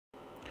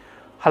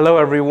Hello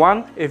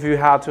everyone, if you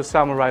had to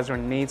summarize your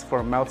needs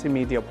for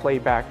multimedia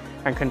playback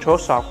and control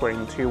software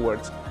in 2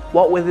 words,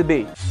 what would it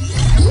be?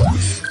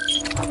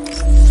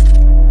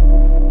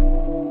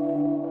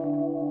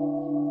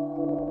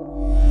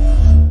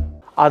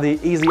 Are the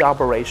easy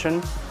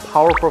operation,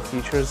 powerful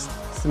features,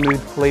 smooth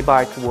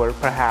playback, or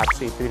perhaps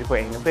a beautiful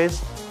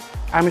interface?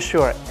 I'm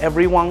sure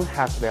everyone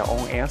has their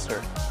own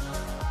answer.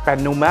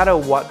 But no matter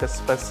what the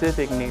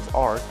specific needs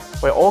are,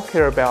 we all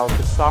care about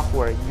the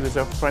software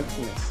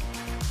user-friendliness.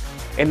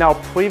 In our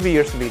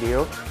previous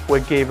video,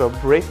 we gave a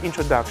brief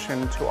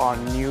introduction to our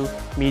new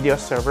media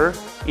server,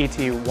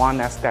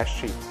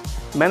 ET1S-G.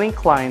 Many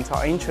clients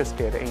are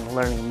interested in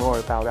learning more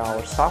about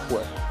our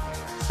software.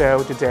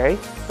 So today,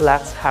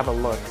 let's have a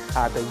look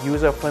at the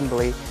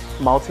user-friendly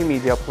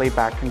multimedia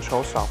playback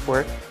control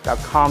software that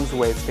comes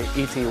with the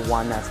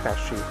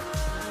ET1S-G,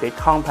 the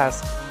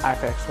Kompass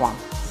FX1.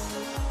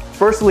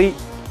 Firstly,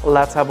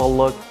 let's have a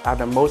look at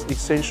the most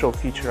essential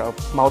feature of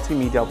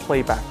multimedia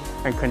playback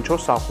and control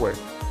software,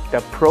 the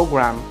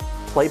program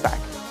playback.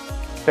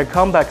 The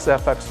Kompass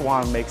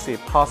FX1 makes it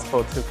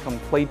possible to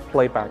complete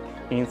playback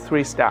in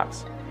 3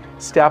 steps.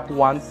 Step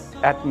 1,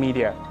 add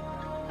media.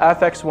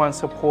 FX1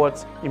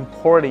 supports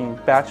importing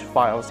batch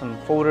files and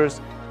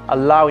folders,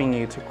 allowing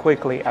you to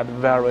quickly add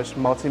various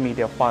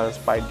multimedia files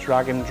by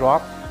drag and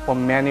drop or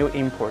manual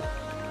import.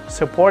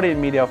 Supported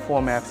media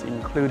formats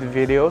include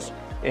videos,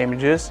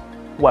 images,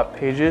 web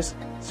pages,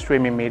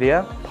 streaming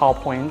media,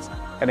 PowerPoints,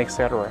 and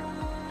etc.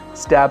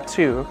 Step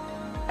 2,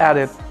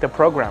 edit the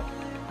program.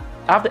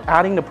 After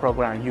adding the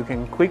program, you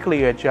can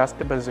quickly adjust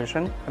the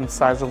position and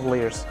size of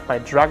layers by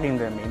dragging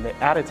them in the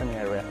editing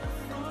area.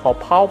 For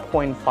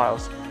PowerPoint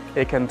files,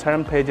 it can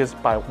turn pages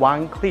by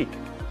 1 click.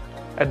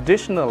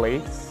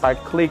 Additionally, by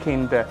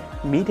clicking the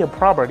Media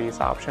Properties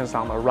options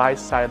on the right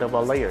side of a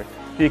layer,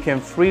 you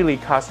can freely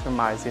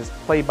customize its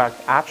playback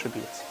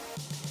attributes.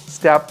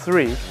 Step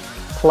 3,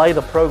 play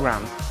the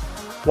program.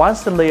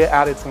 Once the layer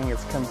editing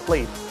is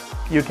complete,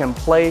 you can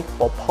play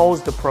or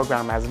pause the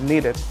program as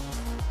needed.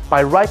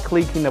 By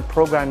right-clicking the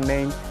program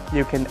name,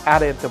 you can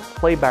edit the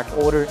playback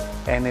order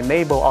and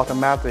enable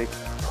automatic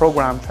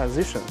program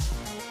transitions.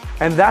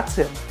 And that's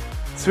it.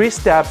 3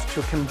 steps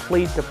to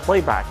complete the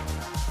playback.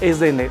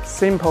 Isn't it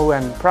simple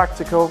and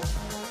practical?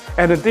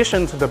 In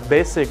addition to the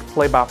basic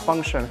playback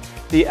function,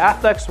 the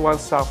FX1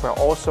 software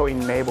also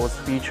enables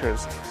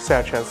features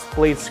such as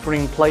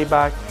split-screen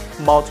playback,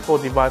 multiple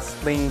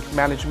device link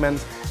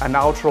management, and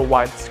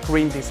ultra-wide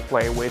screen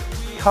display with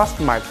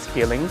customized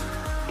scaling,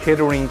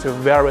 catering to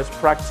various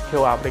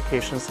practical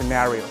application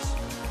scenarios.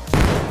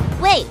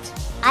 Wait,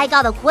 I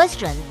got a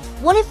question.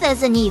 What if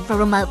there's a need for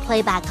remote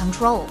playback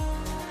control?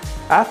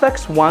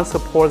 FX1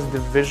 supports the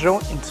Visual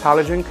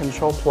Intelligent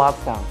Control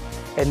Platform,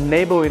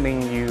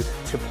 enabling you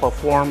to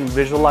perform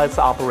visualized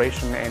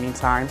operation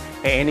anytime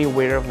and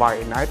anywhere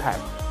via an iPad.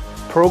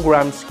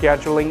 Program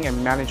scheduling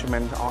and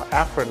management are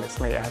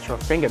effortlessly at your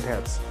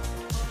fingertips.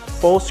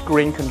 Full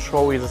screen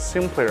control is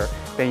simpler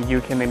than you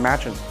can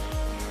imagine.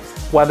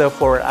 Whether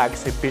for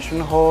exhibition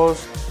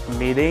halls,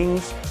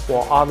 meetings,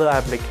 or other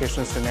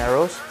application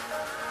scenarios,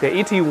 the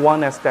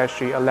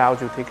ET1S-G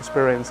allows you to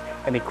experience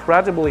an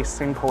incredibly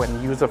simple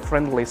and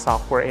user-friendly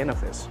software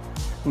interface,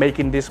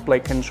 making display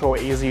control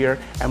easier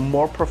and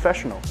more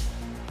professional.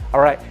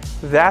 Alright,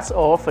 that's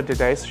all for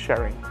today's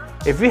sharing.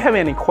 If you have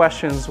any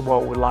questions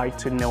or would like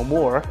to know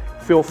more,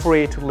 feel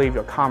free to leave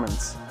your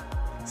comments.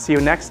 See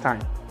you next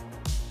time.